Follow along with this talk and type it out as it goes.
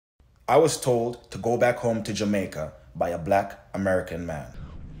I was told to go back home to Jamaica by a black American man.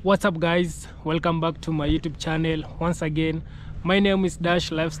 What's up guys, welcome back to my YouTube channel once again. My name is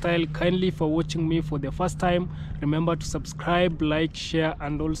Dash Lifestyle. Kindly for watching me for the first time, remember to subscribe, like, share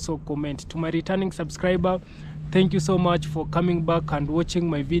and also comment. To my returning subscriber, thank you so much for coming back and watching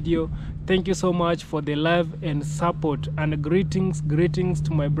my video. Thank you so much for the love and support, and greetings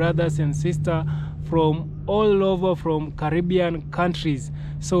to my brothers and sisters from all over from Caribbean countries.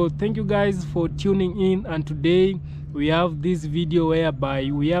 So thank you guys for tuning in, and today we have this video whereby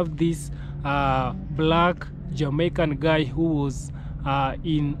we have this black Jamaican guy who was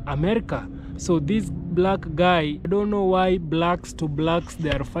in America. So this black guy, I don't know why blacks to blacks they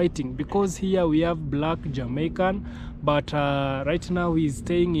are fighting, because here we have black Jamaican, but right now he's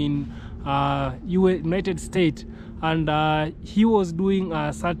staying in United States, and he was doing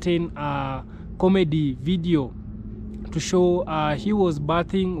a certain comedy video to show he was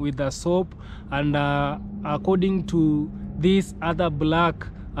bathing with a soap, and according to this other black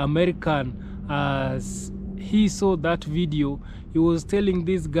American, as he saw that video, he was telling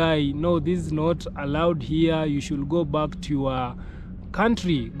this guy, no, this is not allowed here, you should go back to your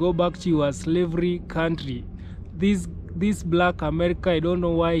country, go back to your slavery country. This black America, I don't know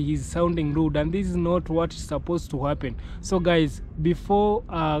why he's sounding rude, and this is not what is supposed to happen. So guys, before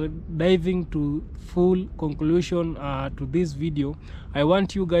diving to full conclusion to this video, I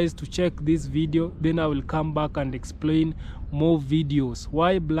want you guys to check this video, then I will come back and explain more videos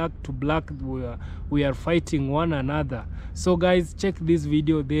why black to black we are fighting one another. So guys, check this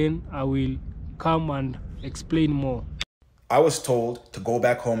video, then I will come and explain more. I was told to go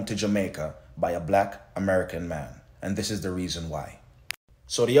back home to Jamaica by a black American man, and this is the reason why.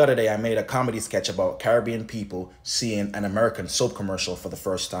 So the other day I made a comedy sketch about Caribbean people seeing an American soap commercial for the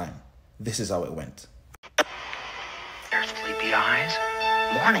first time. This is how it went. Their sleepy eyes.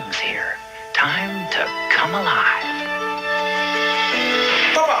 Morning's here. Time to come alive.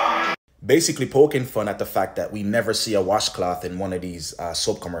 Basically poking fun at the fact that we never see a washcloth in one of these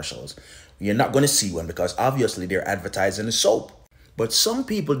soap commercials. You're not going to see one because obviously they're advertising the soap. But some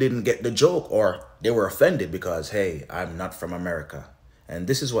people didn't get the joke, or they were offended because, hey, I'm not from America. And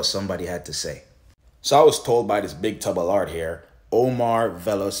this is what somebody had to say. So I was told by this big tub of lard here, Omar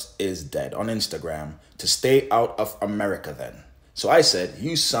Velos is dead, on Instagram, to stay out of America then. So I said,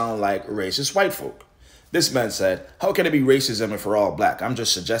 you sound like racist white folk. This man said, how can it be racism if we're all black? I'm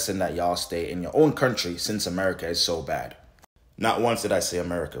just suggesting that y'all stay in your own country since America is so bad. Not once did I say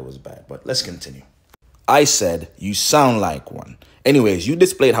America was bad, but let's continue. I said, you sound like one. Anyways, you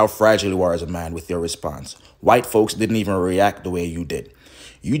displayed how fragile you are as a man with your response. White folks didn't even react the way you did.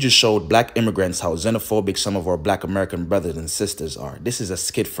 You just showed black immigrants how xenophobic some of our black American brothers and sisters are. This is a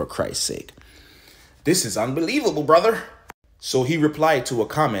skit, for Christ's sake. This is unbelievable, brother. So he replied to a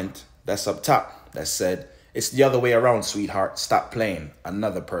comment that's up top that said, it's the other way around, sweetheart. Stop playing.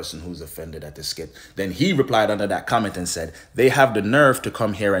 Another person who's offended at the skit. Then he replied under that comment and said, they have the nerve to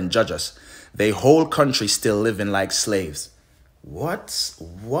come here and judge us. They whole country still living like slaves.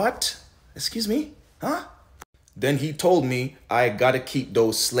 What? Excuse me? Huh? Then he told me I gotta keep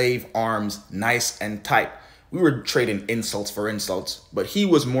those slave arms nice and tight. We were trading insults for insults, but he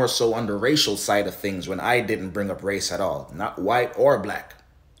was more so on the racial side of things when I didn't bring up race at all. Not white or black.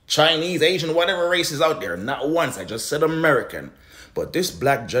 Chinese, Asian, whatever race is out there. Not once. I just said American. But this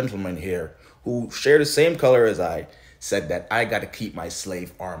black gentleman here, who shared the same color as I, said that I gotta keep my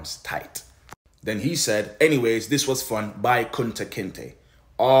slave arms tight. Then he said, anyways, this was fun. Bye, Kunta Kinte.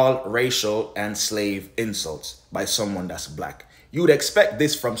 All racial and slave insults by someone that's black. You'd expect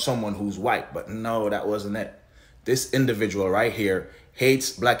this from someone who's white, but no, that wasn't it. This individual right here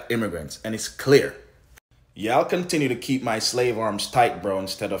hates black immigrants, and it's clear. Yeah, I'll continue to keep my slave arms tight, bro,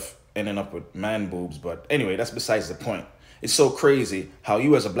 instead of ending up with man boobs. But anyway, that's besides the point. It's so crazy how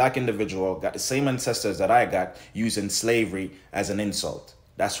you as a black individual got the same ancestors that I got using slavery as an insult.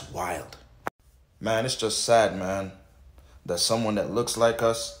 That's wild. Man, it's just sad, man, that someone that looks like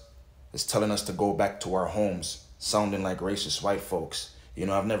us is telling us to go back to our homes, sounding like racist white folks. You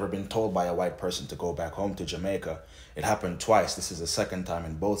know, I've never been told by a white person to go back home to Jamaica. It happened twice. This is the second time,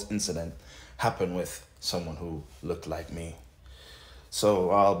 and both incidents happened with someone who looked like me.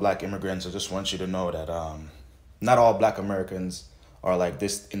 So all black immigrants, I just want you to know that not all black Americans are like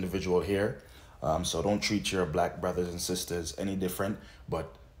this individual here. So don't treat your black brothers and sisters any different.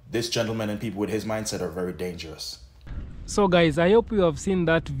 But this gentleman and people with his mindset are very dangerous. So guys, I hope you have seen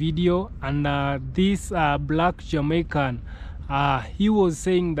that video, and this black Jamaican, he was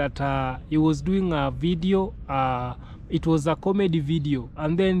saying that he was doing a video, it was a comedy video,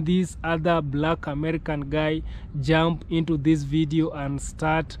 and then this other black American guy jump into this video and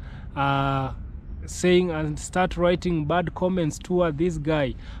start saying and start writing bad comments toward this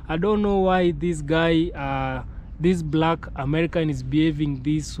guy. I don't know why this guy, this black American, is behaving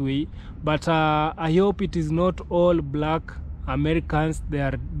this way, but I hope it is not all black Americans they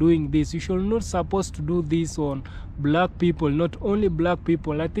are doing this. You should not supposed to do this on black people, not only black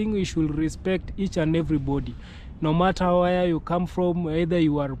people. I think we should respect each and everybody, no matter where you come from, either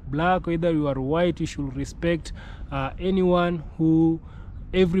you are black, either you are white. You should respect anyone who,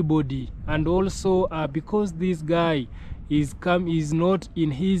 everybody. And also because this guy is not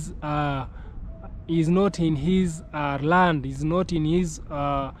in his land, is not in his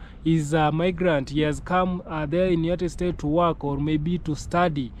is a migrant. He has come there in United States to work or maybe to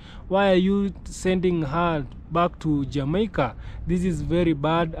study. Why are you sending her back to Jamaica? This is very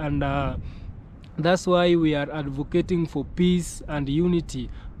bad, and that's why we are advocating for peace and unity.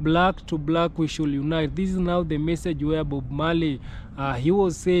 Black to black, we should unite. This is now the message where Bob Marley, he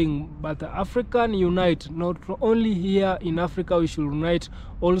was saying, but the African unite. Not only here in Africa we should unite,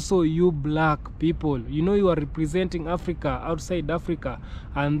 also you black people. You know, you are representing Africa outside Africa,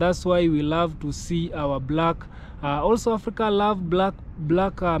 and that's why we love to see our black. Also Africa love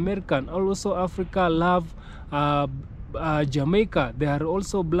black American. Also Africa love Jamaica. They are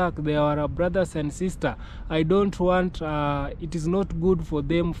also black. They are our brothers and sisters. I don't want, it is not good for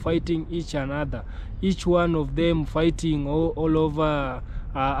them fighting each another, each one of them fighting all over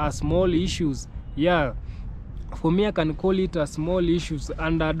small issues. Yeah, for me I can call it a small issues.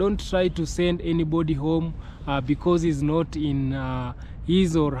 And don't try to send anybody home because he's not in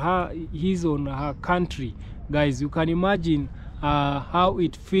his or her country. Guys, you can imagine how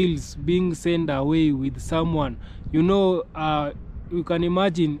it feels being sent away with someone. You know, you can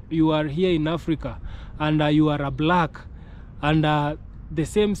imagine you are here in Africa and you are a black, and the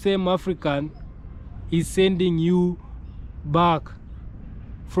same African is sending you back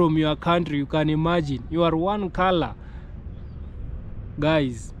from your country. You can imagine you are one color,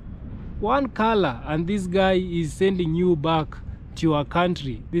 guys, one color, and this guy is sending you back to your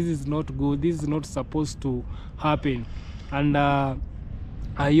country. This is not good. This is not supposed to happen. And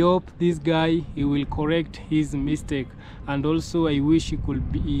I hope this guy, he will correct his mistake, and also I wish he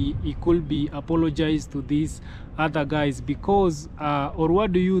could be apologized to these other guys, because or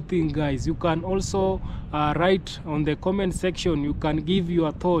what do you think, guys? You can also write on the comment section. You can give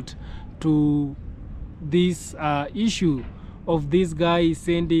your thought to this issue of this guy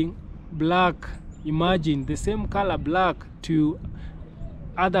sending black, imagine the same color black, to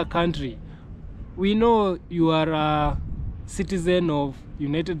other country. We know you are a citizen of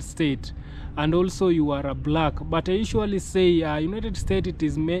United States, and also you are a black, but I usually say United States,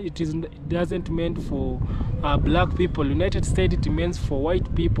 it doesn't meant for black people. United States, it means for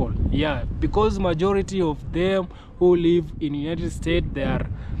white people. Yeah, because majority of them who live in United States, they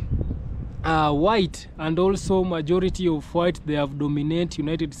are white, and also majority of white, they have dominate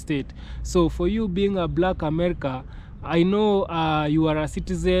United States. So for you being a black America, I know you are a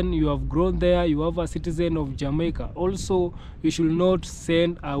citizen, you have grown there, you have a citizen of Jamaica. Also, you should not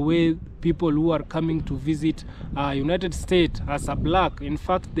send away people who are coming to visit United States as a black. In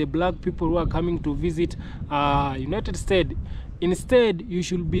fact, the black people who are coming to visit United States, instead, you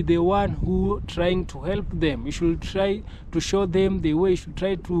should be the one who trying to help them. You should try to show them the way. You should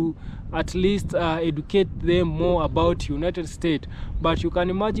try to at least educate them more about United States. But you can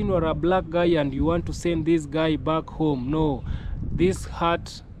imagine you are a black guy and you want to send this guy back home. No, this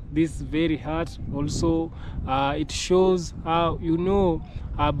hurt. This very hurt. Also, it shows how, you know,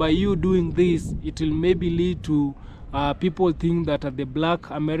 by you doing this, it will maybe lead to people think that the black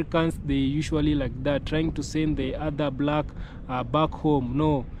Americans, they usually like that, trying to send the other black back home.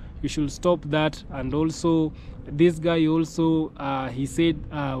 No, you should stop that. And also, this guy also he said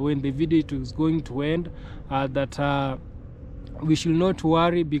when the video was going to end that we should not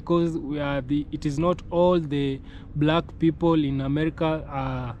worry, because it is not all the black people in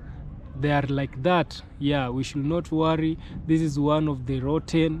America they are like that. Yeah, we should not worry. This is one of the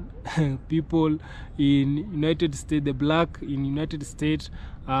rotten people in United States, the black in United States,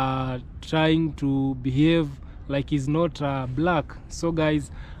 trying to behave like he's not black. So guys,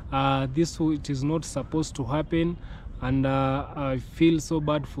 it is not supposed to happen. And I feel so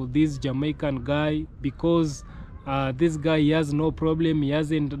bad for this Jamaican guy, because this guy, he has no problem, he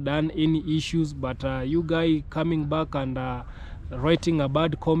hasn't done any issues, but you guy coming back and writing a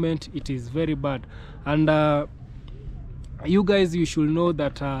bad comment, it is very bad. And you guys, you should know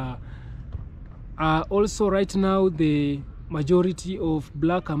that also right now the majority of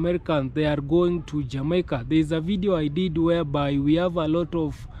black Americans, they are going to Jamaica. There is a video I did whereby we have a lot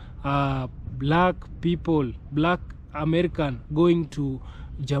of black people, black American, going to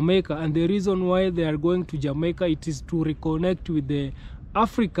Jamaica. And the reason why they are going to Jamaica, it is to reconnect with the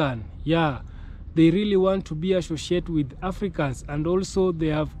African. Yeah, they really want to be associated with Africans, and also they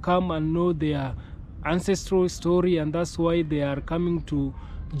have come and know their ancestral story, and that's why they are coming to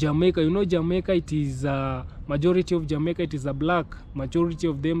Jamaica. You know, Jamaica, it is majority of Jamaica, it is a black majority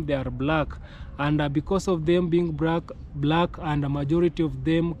of them, they are black, and because of them being black and a majority of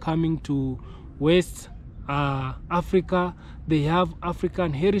them coming to West Africa, they have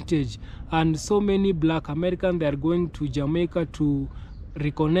African heritage, and so many black Americans, they are going to Jamaica to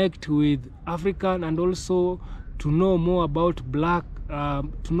reconnect with African, and also to know more about black,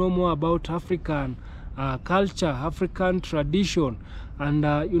 to know more about African culture, African tradition. And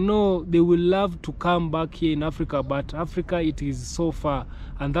you know, they will love to come back here in Africa, but Africa, it is so far,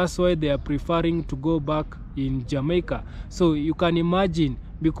 and that's why they are preferring to go back in Jamaica. So you can imagine,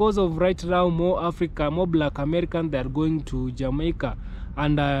 because of right now more black Americans, they are going to Jamaica,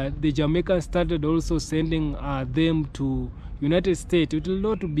 and the Jamaicans started also sending them to United States. It will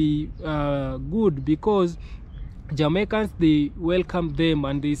not be good, because Jamaicans, they welcome them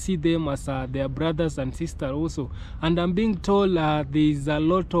and they see them as their brothers and sisters also. And I'm being told there is a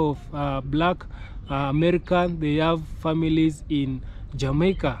lot of black Americans, they have families in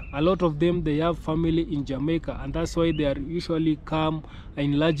Jamaica. A lot of them, they have family in Jamaica, and that's why they are usually come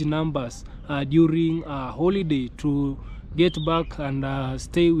in large numbers during holiday to get back and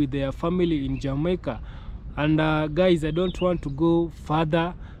stay with their family in Jamaica. And guys, I don't want to go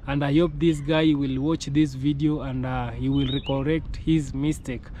further, and I hope this guy will watch this video and he will correct his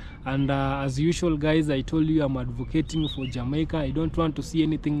mistake. And as usual guys, I told you I'm advocating for Jamaica. I don't want to see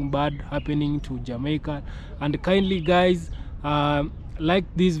anything bad happening to Jamaica. And kindly guys, like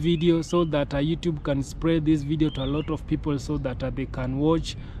this video so that YouTube can spread this video to a lot of people, so that they can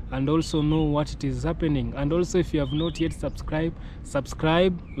watch and also know what it is happening. And also, if you have not yet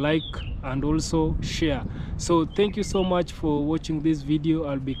subscribe, like, and also share. So thank you so much for watching this video.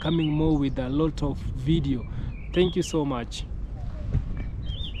 I'll be coming more with a lot of video. Thank you so much.